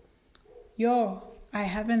 12:1-2. I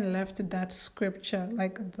haven't left that scripture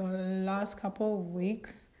like the last couple of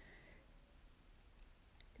weeks.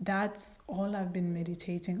 That's all I've been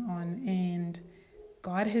meditating on, and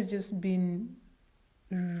God has just been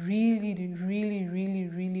really, really, really,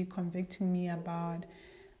 really convicting me about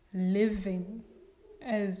living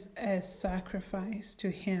as a sacrifice to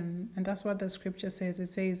Him. And that's what the scripture says. It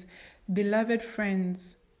says, "Beloved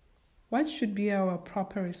friends, what should be our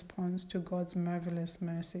proper response to God's marvelous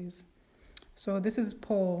mercies?" So this is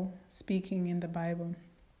Paul speaking in the Bible.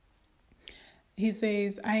 He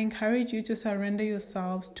says, "I encourage you to surrender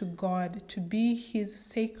yourselves to God, to be His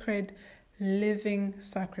sacred living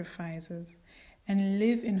sacrifices, and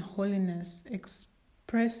live in holiness,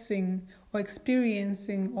 expressing or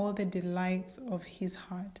experiencing all the delights of His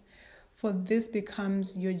heart. For this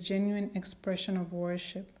becomes your genuine expression of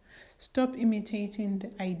worship. Stop imitating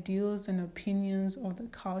the ideals and opinions of the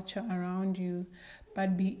culture around you,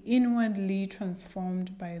 but be inwardly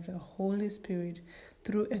transformed by the Holy Spirit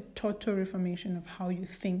through a total reformation of how you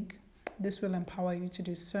think. This will empower you to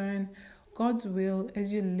discern God's will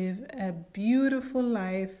as you live a beautiful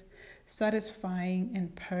life, satisfying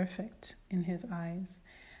and perfect in His eyes."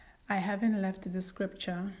 I haven't left the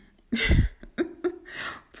scripture.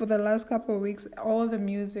 For the last couple of weeks, all the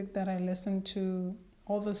music that I listened to,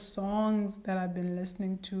 all the songs that I've been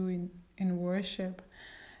listening to in worship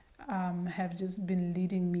have just been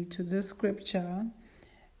leading me to this scripture.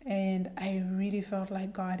 And I really felt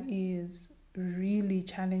like God is really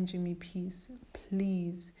challenging me, please,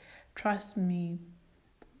 trust me.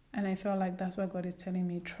 And I felt like that's what God is telling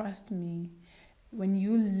me, trust me. When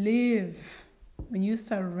you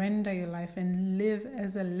surrender your life and live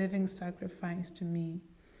as a living sacrifice to me,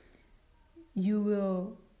 you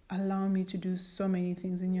will allow me to do so many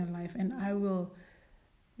things in your life, and I will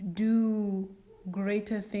do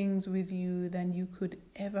greater things with you than you could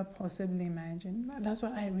ever possibly imagine. That's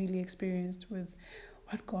what I really experienced with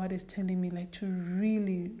what God is telling me, like to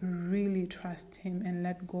really, really trust Him and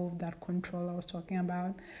let go of that control I was talking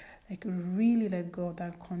about, like really let go of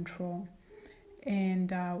that control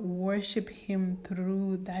and worship Him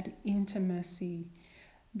through that intimacy.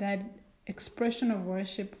 That expression of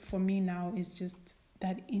worship for me now is just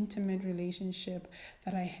that intimate relationship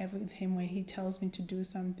that I have with Him, where He tells me to do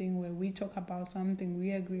something, where we talk about something,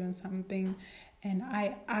 we agree on something, and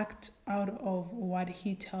I act out of what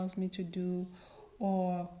He tells me to do,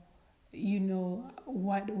 or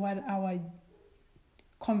what our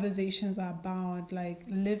conversations are about, like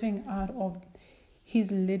living out of His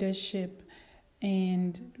leadership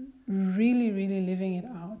and really, really living it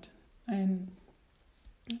out. And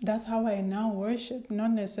that's how I now worship.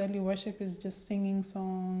 Not necessarily worship is just singing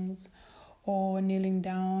songs or kneeling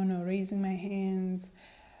down or raising my hands.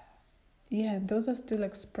 Yeah, those are still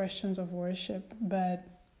expressions of worship. But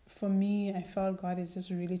for me, I felt God is just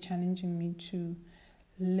really challenging me to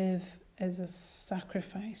live as a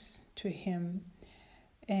sacrifice to Him.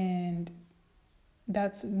 And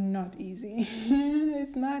that's not easy.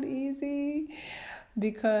 It's not easy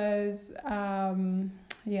because,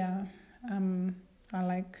 I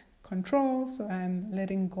like control, so I'm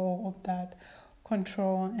letting go of that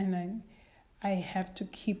control, and I have to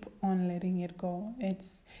keep on letting it go.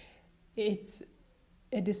 It's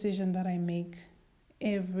a decision that I make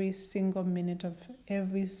every single minute of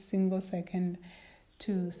every single second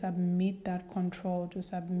to submit that control, to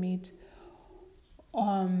submit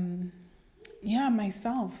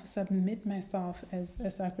submit myself as a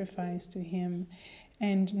sacrifice to Him,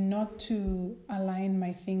 and not to align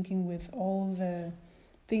my thinking with all the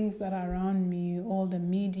things that are around me, all the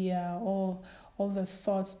media, all the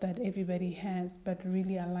thoughts that everybody has, but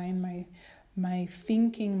really align my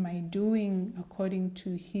thinking, my doing according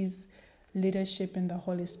to His leadership in the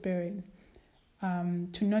Holy Spirit.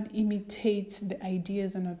 To not imitate the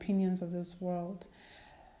ideas and opinions of this world,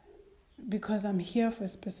 because I'm here for a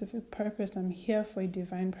specific purpose. I'm here for a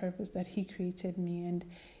divine purpose that He created me, and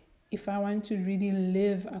if I want to really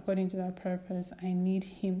live according to that purpose, I need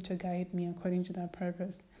Him to guide me according to that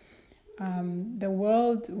purpose. The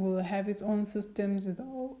world will have its own systems with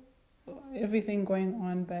everything going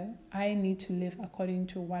on, but I need to live according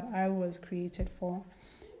to what I was created for.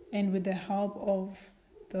 And with the help of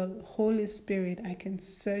the Holy Spirit, I can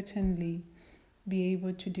certainly be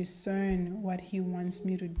able to discern what He wants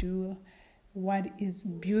me to do, what is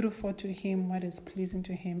beautiful to Him, what is pleasing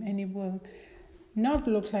to Him, and it will not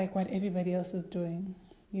look like what everybody else is doing,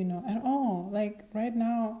 at all. Like right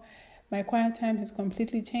now, my quiet time has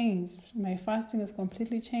completely changed. My fasting has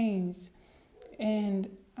completely changed. And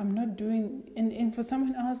I'm not doing, and for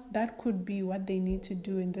someone else, that could be what they need to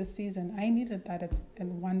do in this season. I needed that at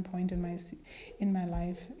one point in my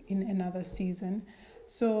life, in another season.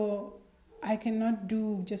 So I cannot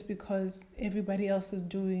do just because everybody else is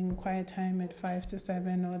doing quiet time at 5 to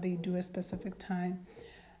 7, or they do a specific time.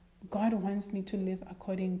 God wants me to live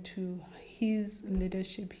according to His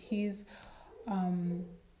leadership, His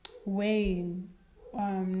way,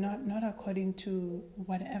 not according to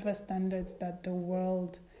whatever standards that the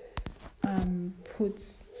world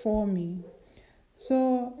puts for me.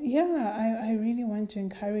 So I really want to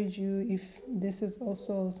encourage you, if this is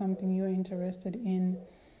also something you're interested in,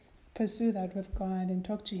 pursue that with God and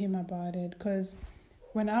talk to Him about it. Because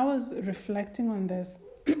when I was reflecting on this,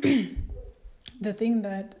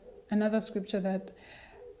 another scripture that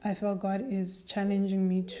I felt God is challenging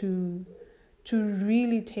me to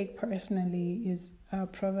really take personally is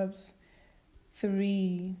Proverbs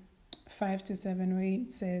 3:5-7, where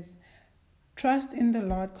it says, "Trust in the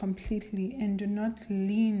Lord completely and do not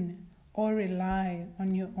lean or rely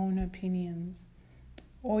on your own opinions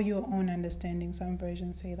or your own understanding." Some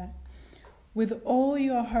versions say that. "With all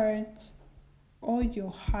your heart,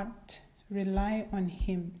 rely on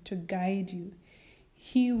Him to guide you.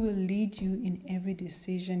 He will lead you in every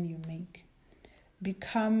decision you make.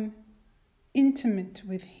 Become intimate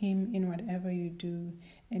with Him in whatever you do,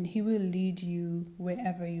 and He will lead you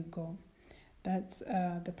wherever you go." That's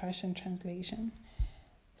the Passion Translation.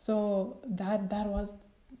 So that was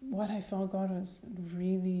what I felt God was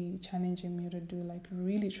really challenging me to do. Like,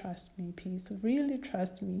 really trust me, peace. Really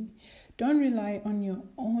trust me. Don't rely on your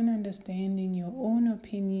own understanding, your own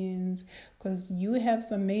opinions, because you have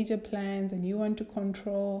some major plans and you want to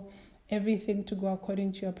control everything to go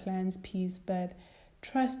according to your plans, peace. But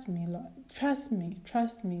trust me, Lord. Trust me.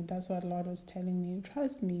 That's what Lord was telling me.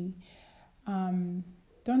 Trust me.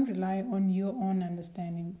 Don't rely on your own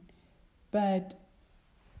understanding, but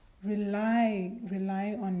rely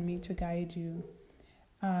on me to guide you.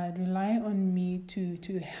 Rely on me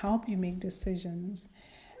to help you make decisions.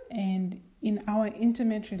 And in our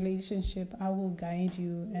intimate relationship, I will guide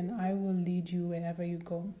you and I will lead you wherever you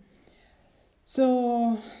go.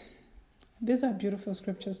 So these are beautiful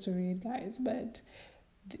scriptures to read, guys, but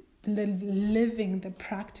the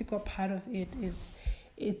practical part of it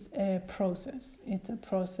it's a process. It's a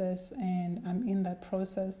process, and I'm in that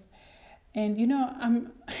process. And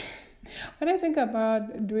when I think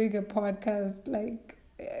about doing a podcast, like,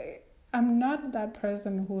 I'm not that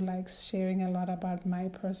person who likes sharing a lot about my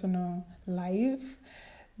personal life.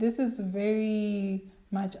 This is very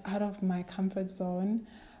much out of my comfort zone,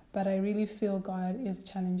 but I really feel God is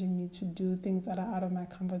challenging me to do things that are out of my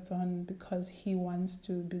comfort zone, because He wants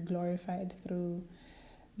to be glorified through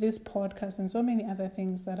this podcast and so many other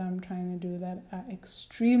things that I'm trying to do that are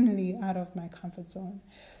extremely out of my comfort zone.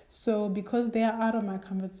 So because they are out of my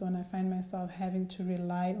comfort zone, I find myself having to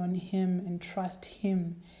rely on Him and trust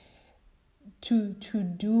Him to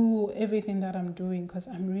do everything that I'm doing, because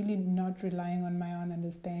I'm really not relying on my own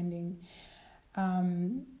understanding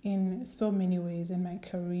in so many ways, in my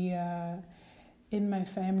career, in my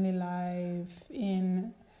family life,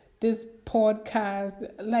 in this podcast.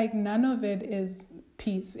 Like, none of it is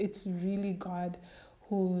peace. It's really God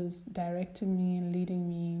who's directing me and leading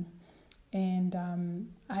me. And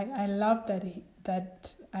I love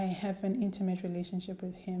that I have an intimate relationship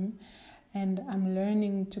with Him. And I'm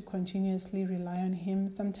learning to continuously rely on him.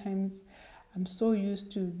 Sometimes I'm so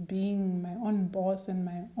used to being my own boss and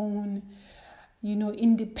my own,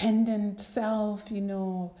 independent self, and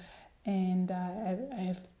I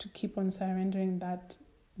have to keep on surrendering that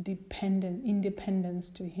independence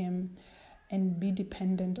to him, and be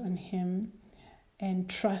dependent on him and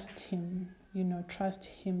trust him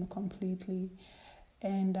completely.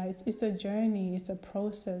 And it's a journey, it's a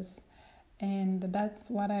process. And that's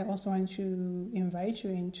what I also want to invite you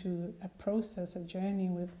into, a process, a journey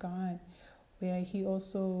with God, where he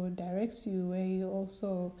also directs you, where he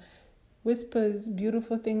also whispers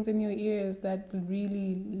beautiful things in your ears that will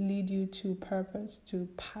really lead you to purpose, to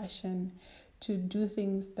passion, to do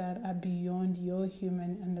things that are beyond your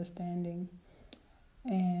human understanding.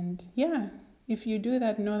 And if you do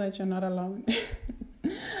that, know that you're not alone.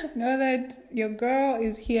 Know that your girl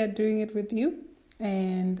is here doing it with you.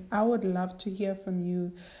 And I would love to hear from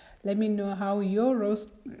you. Let me know how your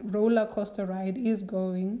roller coaster ride is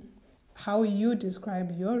going, how you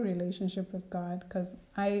describe your relationship with God. Because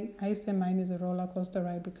I say mine is a roller coaster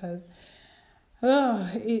ride because,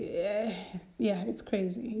 it's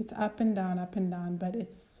crazy. It's up and down, but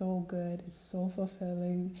it's so good. It's so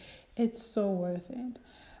fulfilling. It's so worth it.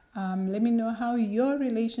 Let me know how your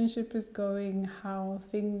relationship is going, how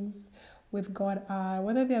things with God are,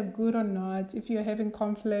 whether they are good or not, if you're having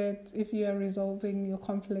conflict, if you are resolving your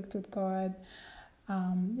conflict with God,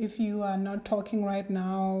 if you are not talking right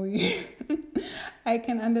now. I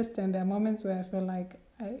can understand. There are moments where I feel like,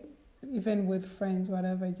 even with friends,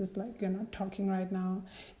 whatever, it's just like you're not talking right now.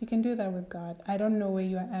 You can do that with God. I don't know where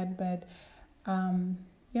you're at, but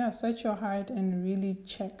search your heart and really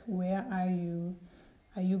check, where are you?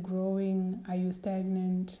 Are you growing? Are you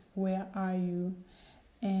stagnant? Where are you?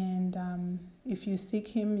 And if you seek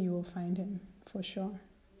him, you will find him for sure.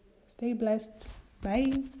 Stay blessed.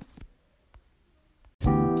 Bye.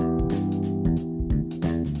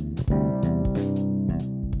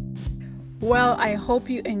 Well, I hope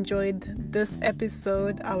you enjoyed this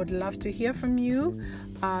episode. I would love to hear from you.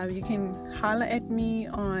 You can holler at me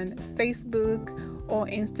on Facebook or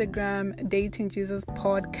Instagram, Dating Jesus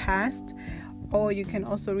Podcast, or you can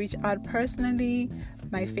also reach out personally.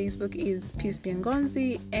 My Facebook is Peace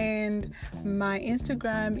Biengonzi, and my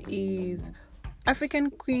Instagram is African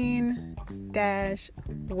Queen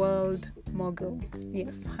World Mogul.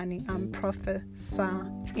 Yes, honey, I'm prophesying.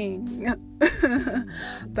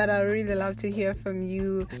 But I really love to hear from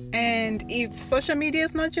you. And if social media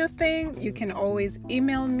is not your thing, you can always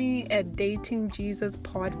email me at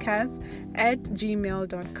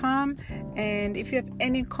datingjesuspodcast@gmail.com. And if you have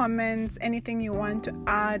any comments, anything you want to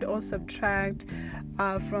add or subtract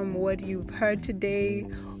from what you've heard today,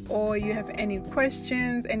 or you have any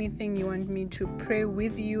questions, anything you want me to pray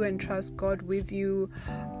with you and trust God with you,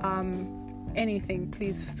 anything,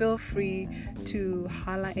 please feel free to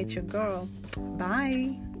holler at your girl.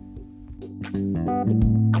 Bye.